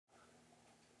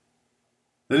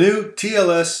The new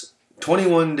TLS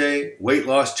 21-Day Weight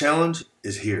Loss Challenge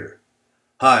is here.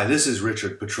 Hi, this is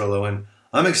Richard Petrillo, and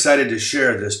I'm excited to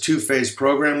share this two-phase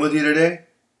program with you today.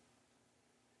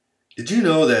 Did you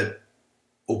know that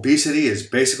obesity is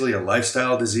basically a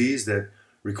lifestyle disease that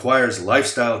requires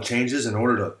lifestyle changes in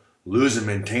order to lose and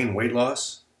maintain weight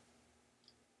loss?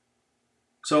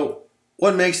 So,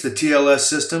 what makes the TLS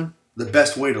system the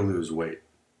best way to lose weight?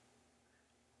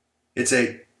 It's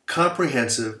a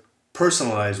comprehensive,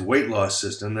 personalized weight loss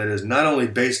system that is not only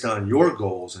based on your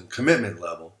goals and commitment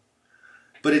level,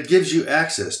 but it gives you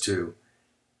access to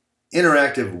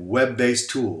interactive web-based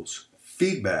tools,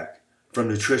 feedback from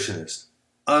nutritionists,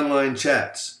 online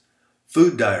chats,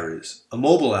 food diaries, a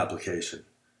mobile application,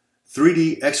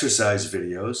 3D exercise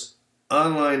videos,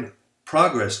 online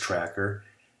progress tracker,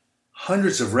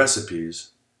 hundreds of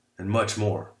recipes, and much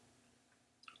more.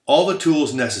 All the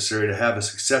tools necessary to have a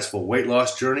successful weight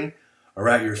loss journey are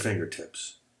at your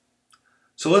fingertips.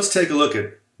 So let's take a look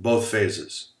at both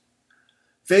phases.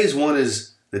 Phase 1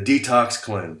 is the Detox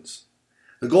Cleanse.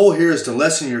 The goal here is to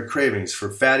lessen your cravings for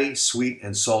fatty, sweet,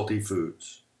 and salty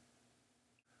foods.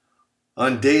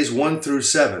 On days 1 through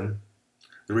 7,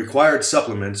 the required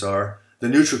supplements are the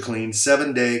NutriClean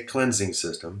 7-Day Cleansing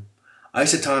System,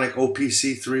 Isotonic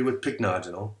OPC3 with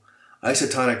Pycnogenol,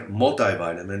 Isotonic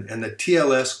Multivitamin, and the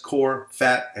TLS Core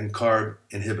Fat and Carb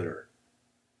Inhibitor.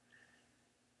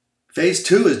 Phase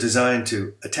 2 is designed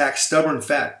to attack stubborn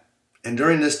fat, and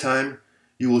during this time,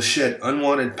 you will shed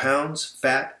unwanted pounds,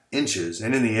 fat, inches,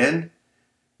 and in the end,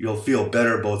 you'll feel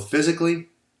better both physically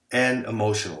and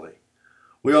emotionally.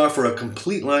 We offer a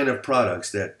complete line of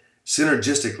products that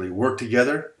synergistically work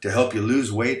together to help you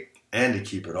lose weight and to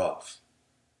keep it off.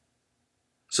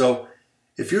 So,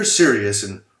 if you're serious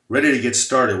and ready to get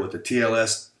started with the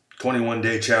TLS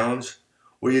 21-Day Challenge,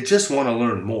 or you just want to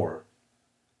learn more,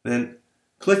 then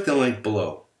click the link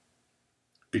below,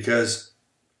 because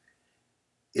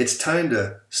it's time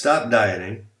to stop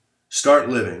dieting, start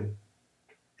living,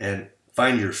 and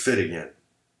find your fit again.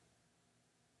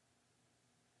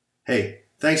 Hey,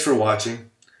 thanks for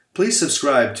watching. Please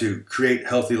subscribe to Create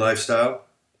Healthy Lifestyle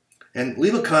and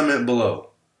leave a comment below.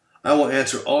 I will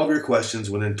answer all of your questions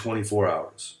within 24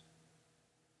 hours.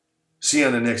 See you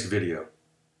on the next video.